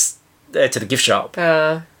to the gift shop.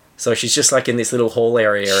 So she's just like in this little hall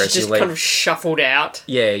area as you just leave. kind of shuffled out.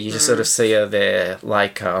 Yeah, you just sort of see her there,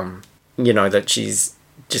 like, you know, that she's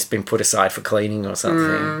just been put aside for cleaning or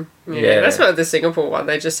something. Yeah, that's what the Singapore one,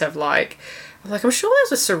 they just have like, I'm sure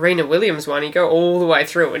there's a Serena Williams one. You go all the way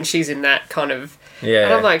through and she's in that kind of... Yeah.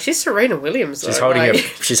 And I'm like, she's Serena Williams, though.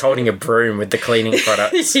 She's holding a broom with the cleaning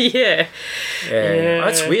products. Yeah.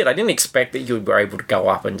 That's weird. I didn't expect that you were able to go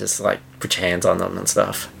up and just, like, put your hands on them and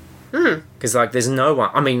stuff. Because, like, there's no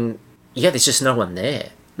one... I mean, yeah, there's just no one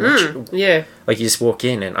there. Yeah. Like, you just walk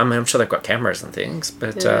in and... I mean, I'm sure they've got cameras and things,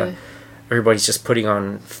 but... Everybody's just putting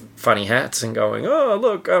on funny hats and going, oh,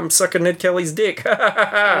 look, I'm sucking Ned Kelly's dick.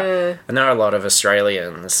 And there are a lot of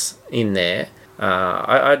Australians in there.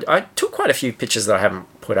 I took quite a few pictures that I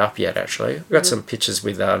haven't put up yet, actually. I've got some pictures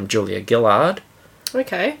with Julia Gillard,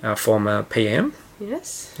 Okay. our former PM.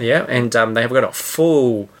 Yes. Yeah, and they've got a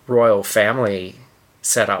full royal family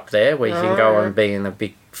set up there where you can go and be in a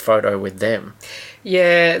big photo with them.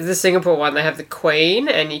 Yeah, the Singapore one, they have the Queen,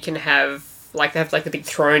 and you can have, like, they have, like, the big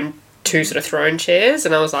throne, two sort of throne chairs,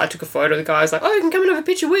 and I was like, I took a photo, the guy was like, oh, you can come and have a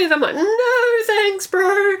picture with. I'm like, no, thanks,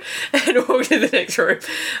 bro. And walked to the next room.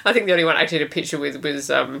 I think the only one I actually had a picture with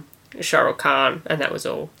was Shah Rukh Khan, and that was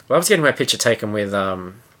all. Well, I was getting my picture taken with,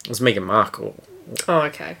 it was Meghan Markle. Oh,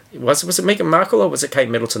 okay. Was it Meghan Markle or was it Kate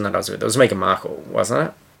Middleton that I was with? It was Meghan Markle, wasn't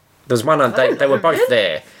it? There was one, they were both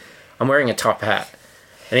there. I'm wearing a top hat.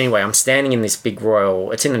 And anyway, I'm standing in this big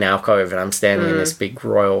royal, it's in an alcove, and I'm standing in this big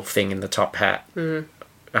royal thing in the top hat.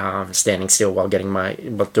 Standing still while doing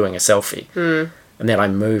a selfie. And then I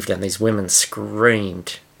moved and these women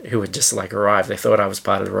screamed who had just like arrived. They thought I was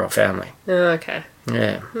part of the royal family. Oh, okay.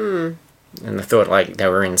 Yeah. And they thought like they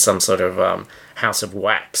were in some sort of House of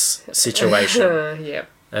Wax situation. Yep.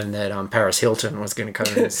 And that Paris Hilton was going to come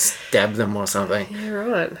and stab them or something. Yeah,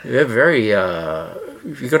 right. They're very...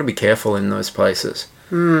 you've got to be careful in those places.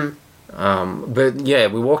 But yeah,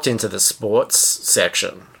 we walked into the sports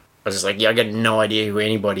section. I was just like, yeah, I got no idea who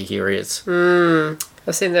anybody here is.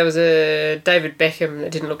 I've seen there was a David Beckham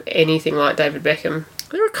that didn't look anything like David Beckham.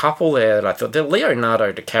 There were a couple there that I thought... The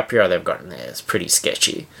Leonardo DiCaprio they've got in there is pretty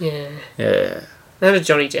sketchy. Yeah. Yeah. They had a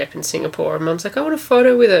Johnny Depp in Singapore, and Mum's like, I want a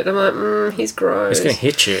photo with it. And I'm like, he's gross. He's going to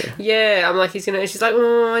hit you. Yeah, I'm like, he's going to... She's like,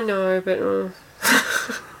 oh, I know, but...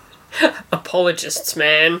 Apologists,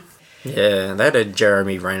 man. Yeah, they had a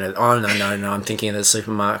Jeremy Renner. Oh, no, I'm thinking of the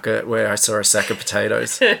supermarket where I saw a sack of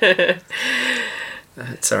potatoes.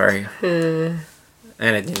 Sorry.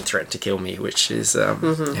 And it didn't threaten to kill me, which is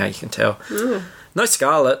how you can tell. No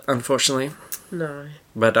Scarlett, unfortunately. No.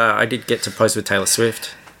 But I did get to pose with Taylor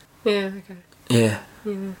Swift. Yeah, okay. Yeah.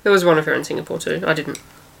 There was one of her in Singapore too. I didn't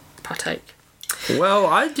partake. Well,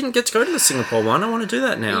 I didn't get to go to the Singapore one. I want to do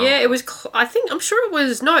that now. Yeah, it was... I'm sure it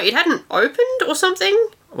was... No, it hadn't opened or something.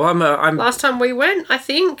 Well, I'm last time we went, I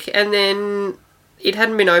think, and then it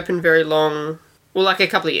hadn't been open very long. Well, like a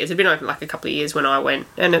couple of years. It'd been open like a couple of years when I went,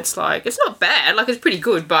 and it's like, it's not bad. Like, it's pretty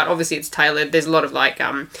good, but obviously it's tailored. There's a lot of like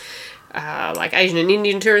Asian and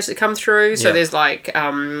Indian tourists that come through. So there's like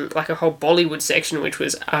a whole Bollywood section, which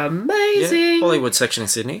was amazing. Yeah, Bollywood section in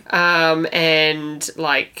Sydney. And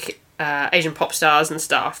like Asian pop stars and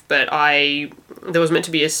stuff. But there was meant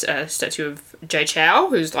to be a statue of Jay Chow,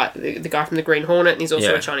 who's like the guy from the Green Hornet, and he's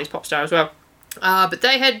also a Chinese pop star as well. But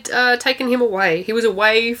they had taken him away. He was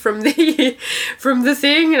away from the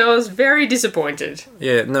thing, and I was very disappointed.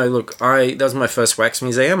 Yeah, no, look, that was my first wax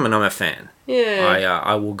museum, and I'm a fan. Yeah.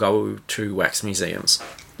 I will go to wax museums.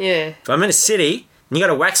 Yeah. If I'm in a city and you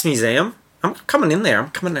got a wax museum, I'm coming in there. I'm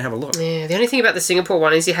coming to have a look. Yeah. The only thing about the Singapore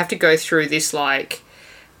one is you have to go through this like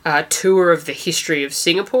tour of the history of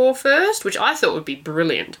Singapore first, which I thought would be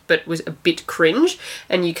brilliant, but was a bit cringe,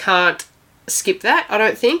 and you can't skip that, I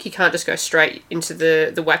don't think. You can't just go straight into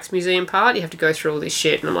the wax museum part. You have to go through all this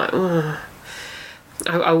shit, and I'm like, oh,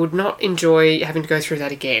 I would not enjoy having to go through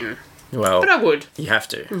that again. Well, But I would. you have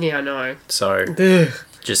to. Yeah, I know. So, Ugh.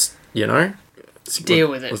 just, you know, Deal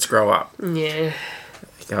with it. Let's grow up. Yeah.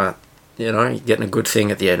 You can't, you know, you're getting a good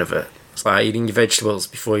thing at the end of it. It's like eating your vegetables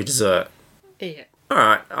before your dessert. Yeah. All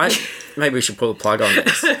right, maybe we should pull a plug on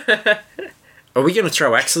this. Are we going to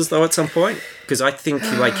throw axes though at some point? Because I think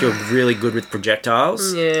you're really good with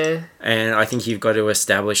projectiles, Yeah. and I think you've got to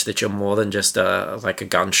establish that you're more than just a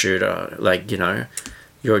gun shooter. Like, you know,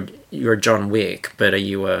 you're John Wick, but are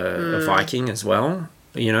you a Viking as well?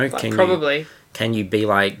 You know, Probably. Can you be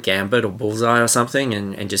like Gambit or Bullseye or something,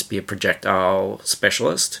 and just be a projectile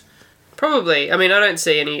specialist? Probably. I mean, I don't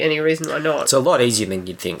see any reason why not. It's a lot easier than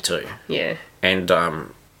you'd think too. Yeah. And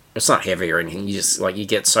it's not heavy or anything. You just you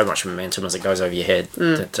get so much momentum as it goes over your head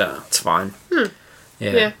that it's fine.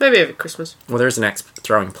 Yeah, maybe over Christmas. Well, there is an axe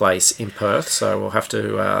throwing place in Perth, so we'll have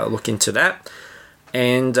to look into that.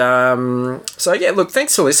 And so yeah, look,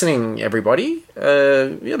 thanks for listening, everybody.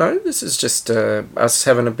 You know, this is just us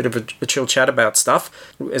having a bit of a chill chat about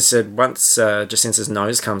stuff. As I said, once Jacinta's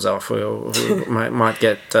nose comes off, we might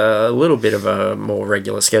get a little bit of a more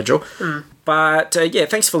regular schedule. But yeah,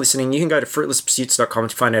 thanks for listening. You can go to fruitlesspursuits.com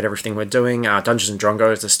to find out everything we're doing. Dungeons and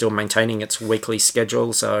Drongos are still maintaining its weekly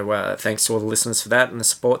schedule, so thanks to all the listeners for that and the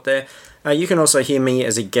support there. You can also hear me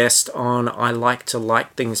as a guest on I Like to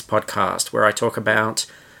Like Things podcast, where I talk about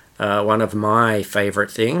one of my favourite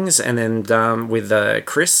things, and then with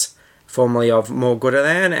Chris, formerly of More Gooder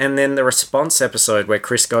Than, and then the response episode where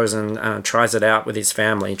Chris goes and tries it out with his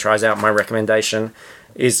family, tries out my recommendation,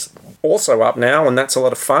 is also up now, and that's a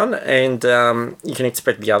lot of fun, and you can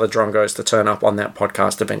expect the other Drongos to turn up on that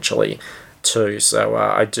podcast eventually too, so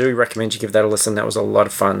I do recommend you give that a listen. That was a lot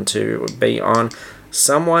of fun to be on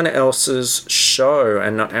someone else's show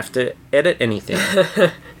and not have to edit anything.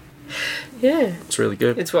 Yeah. It's really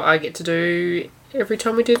good. It's what I get to do every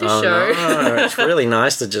time we do this show. No, it's really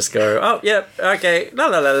nice to just go, oh, yeah, okay, la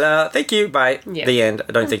la la la, thank you, bye. Yeah. The end.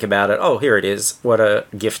 I don't think about it. Oh, here it is. What a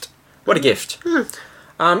gift. What a gift.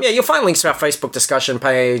 Yeah, you'll find links to our Facebook discussion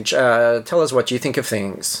page. Tell us what you think of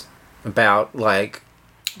things about, like,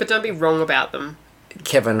 But don't be wrong about them.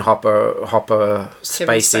 Kevin Hopper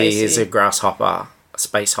Spacey is a grasshopper, a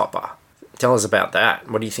space hopper. Tell us about that.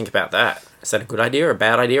 What do you think about that? Is that a good idea, or a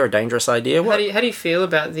bad idea, or a dangerous idea? How do you feel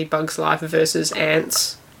about the Bug's Life versus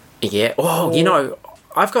Ants? Yeah. Oh, you know,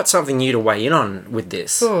 I've got something new to weigh in on with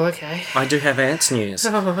this. Oh, okay. I do have ants news.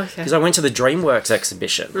 Oh, okay. Because I went to the DreamWorks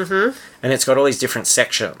exhibition, and it's got all these different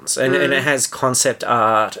sections, and it has concept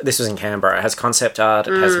art. This was in Canberra. It has concept art.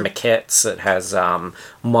 It has maquettes. It has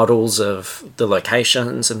models of the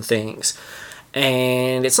locations and things.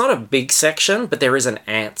 And it's not a big section, but there is an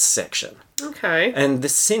ants section. Okay. And the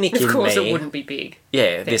cynic in me... Of course it wouldn't be big.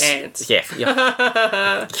 Yeah, They're ants. Yeah.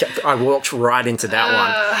 I walked right into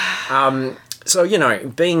that one. So, you know,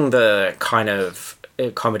 being the kind of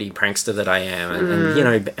comedy prankster that I am, and you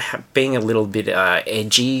know, being a little bit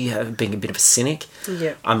edgy, being a bit of a cynic,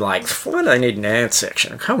 I'm like, why do they need an ant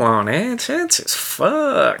section? Come on, ants is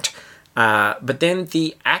fucked. But then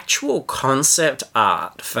the actual concept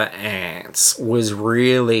art for ants was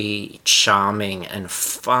really charming and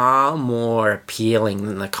far more appealing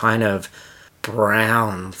than the kind of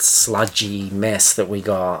brown, sludgy mess that we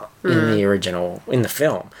got in the original, in the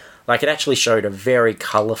film. Like, it actually showed a very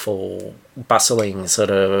colourful, bustling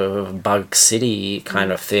sort of Bug City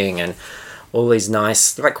kind of thing, and all these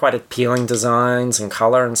nice, like, quite appealing designs and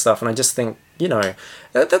colour and stuff. And I just think, you know,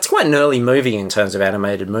 that's quite an early movie in terms of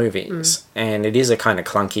animated movies. And it is a kind of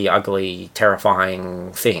clunky, ugly,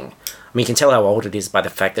 terrifying thing. I mean, you can tell how old it is by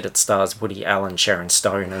the fact that it stars Woody Allen, Sharon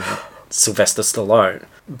Stone, and Sylvester Stallone.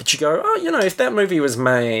 But you go, oh, you know, if that movie was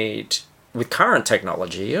made with current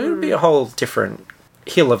technology, it would be a whole different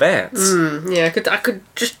hill of ants. Yeah, I could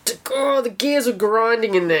just... Oh, the gears are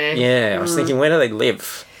grinding in there. Yeah, I was thinking, where do they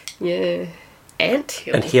live? Yeah. Ant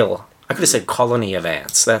hill. And hill. I could have said colony of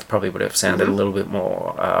ants. That probably would have sounded a little bit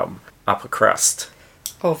more upper crust.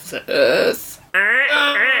 Of the earth.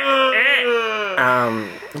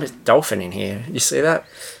 There's a dolphin in here. You see that?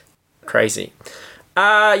 Crazy.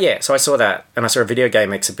 Yeah, so I saw that, and I saw a video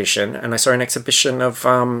game exhibition, and I saw an exhibition of,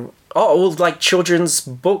 all like children's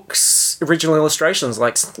books, original illustrations,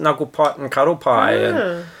 like Snugglepot and Cuddle Pie,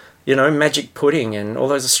 and, you know, Magic Pudding, and all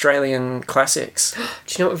those Australian classics.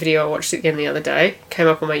 Do you know what video I watched again the other day? Came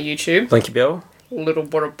up on my YouTube. Blinky Bill? Little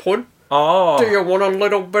Bit of Pud. Oh. Do you want a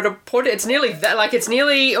little bit of pud? It's nearly that, like, it's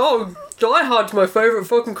nearly, Die Hard's my favourite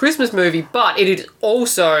fucking Christmas movie, but it is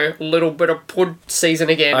also Little Bit of Pud season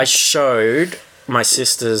again. I showed my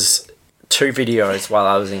sister's 2 videos while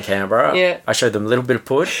I was in Canberra. Yeah. I showed them a little bit of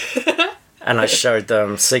Pud, and I showed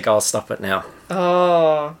them Seagulls Stop It Now.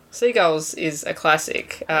 Oh, Seagulls is a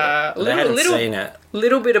classic. They hadn't seen it.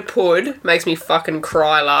 Little bit of Pud makes me fucking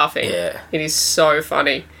cry laughing. Yeah. It is so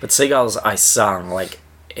funny. But Seagulls, I sung, like,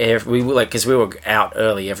 because we were out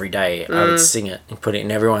early every day. I would sing it and put it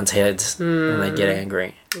in everyone's heads, and they'd get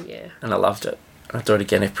angry. Yeah. And I loved it. I'd do it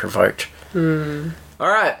again if provoked. All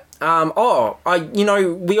right.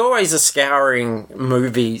 We always are scouring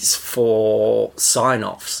movies for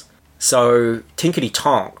sign-offs. So, Tinkety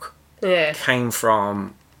Tonk Yeah. came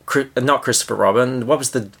from, not Christopher Robin, what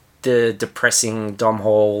was the depressing Dom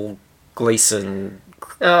Hall, Gleason,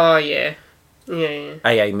 Oh, yeah. Yeah.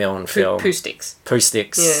 A.A. Milne film? Poo sticks. Pooh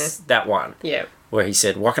Sticks, Yeah. that one, Yeah. where he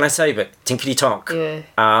said, what can I say but Tinkety Tonk?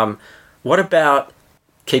 Yeah. What about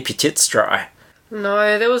Keep Your Tits Dry?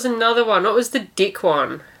 No, there was another one. What was the dick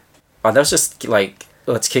one? Oh, that was just like,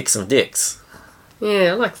 let's kick some dicks.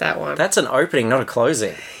 Yeah, I like that one. That's an opening, not a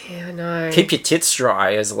closing. Yeah, I know. Keep Your Tits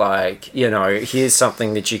Dry is like, here's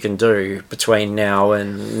something that you can do between now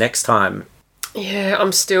and next time. Yeah,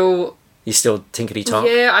 I'm still... You still Tinkety Tonk?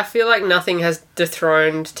 Yeah, I feel like nothing has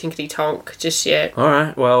dethroned Tinkety Tonk just yet. All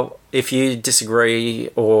right. Well, if you disagree,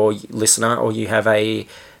 or listener, or you have a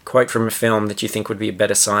quote from a film that you think would be a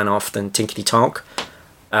better sign-off than Tinkety Tonk,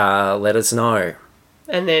 let us know.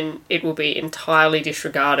 And then it will be entirely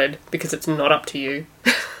disregarded because it's not up to you.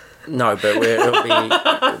 No, but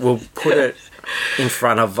we'll put it in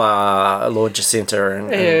front of Lord Jacinta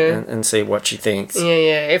and see what she thinks.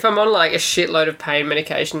 Yeah. If I'm on like a shitload of pain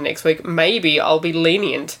medication next week, maybe I'll be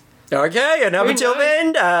lenient. Okay, and up Who until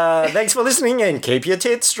knows? then, thanks for listening and keep your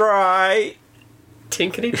tits dry.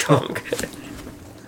 Tinkety Tonk.